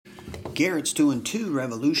Garrett's doing 2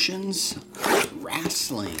 revolutions.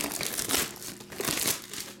 Wrestling.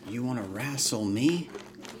 You want to wrestle me?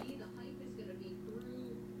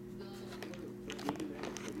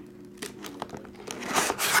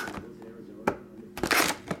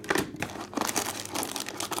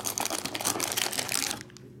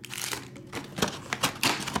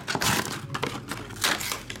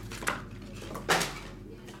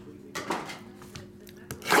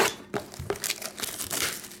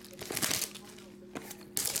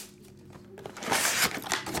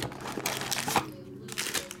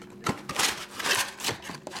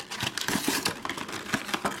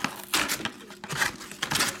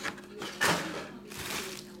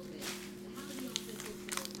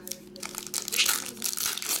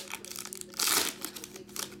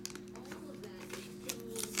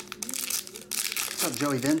 What's up,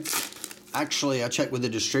 Joey Vin? Actually, I checked with the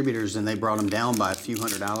distributors and they brought them down by a few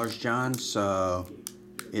 $100s, John. So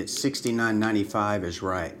it's $69.95 is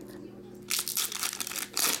right.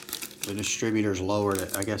 The distributors lowered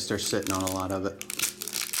it. I guess they're sitting on a lot of it.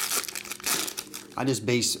 I just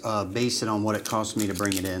base it on what it costs me to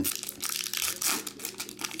bring it in.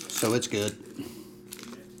 So it's good.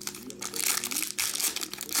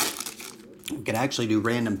 You could actually do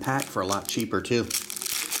random pack for a lot cheaper too.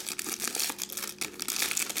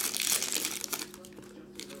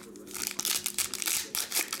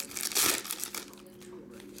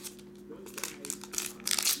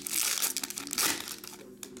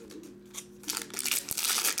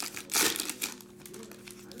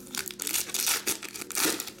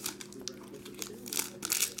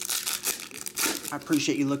 I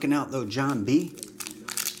appreciate you looking out, though, John B.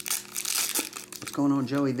 What's going on,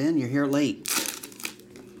 Joey Vin? You're here late.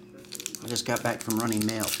 I just got back from running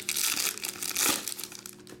mail.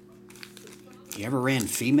 You ever ran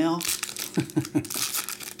female?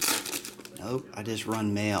 Nope, I just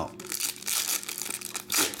run mail.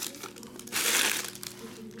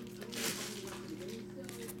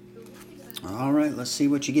 All right, let's see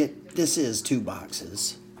what you get. This is 2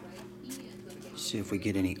 boxes. See if we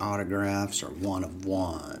get any autographs or one of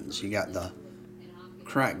ones. You got the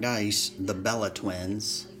cracked ice, the Bella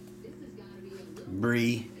twins,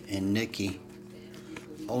 Bree and Nikki.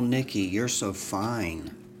 Oh, Nikki, you're so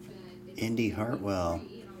fine. Indy Hartwell,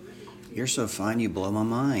 you're so fine, you blow my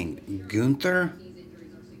mind. Gunther.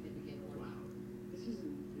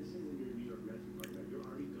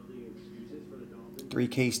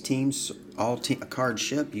 Three-case teams, all a card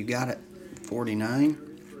ship. You got it. 49.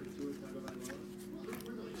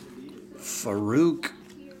 Farouk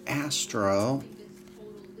Astro,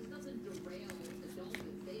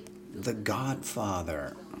 The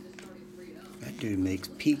Godfather. That dude makes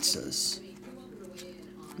pizzas.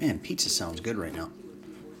 Man, pizza sounds good right now.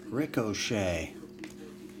 Ricochet,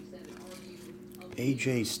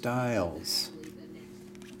 AJ Styles.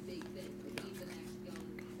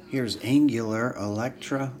 Here's Angular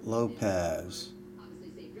Electra Lopez.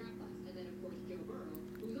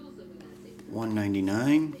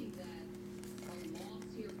 $199.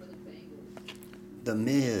 The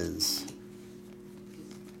Miz.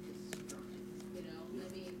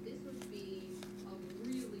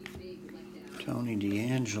 Tony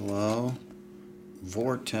D'Angelo.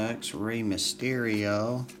 Vortex. Rey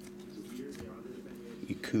Mysterio.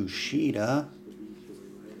 Kushida.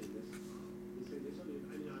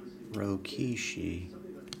 Rikishi.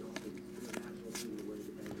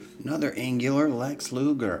 Another Angular. Lex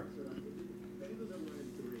Luger.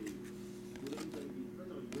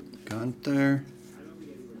 Gunther.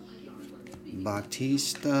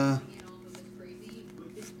 Batista,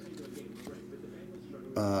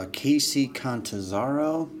 Casey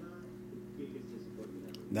Cantazaro.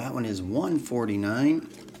 That one is $149.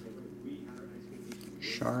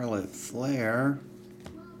 Charlotte Flair,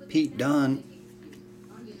 Pete Dunne,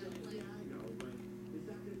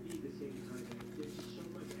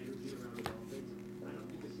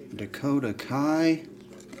 Dakota Kai,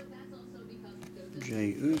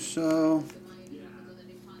 Jey Uso,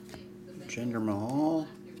 Jinder Mahal,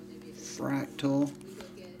 Fractal,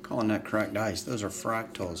 calling that cracked ice, those are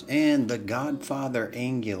fractals, and the Godfather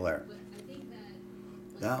Angular.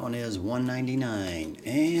 That one is $199.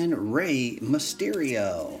 And Rey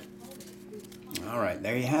Mysterio. Alright,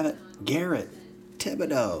 there you have it. Garrett,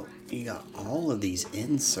 Thibodeau. You got all of these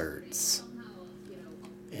inserts.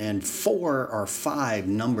 And 4 or 5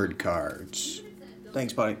 numbered cards.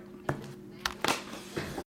 Thanks, buddy.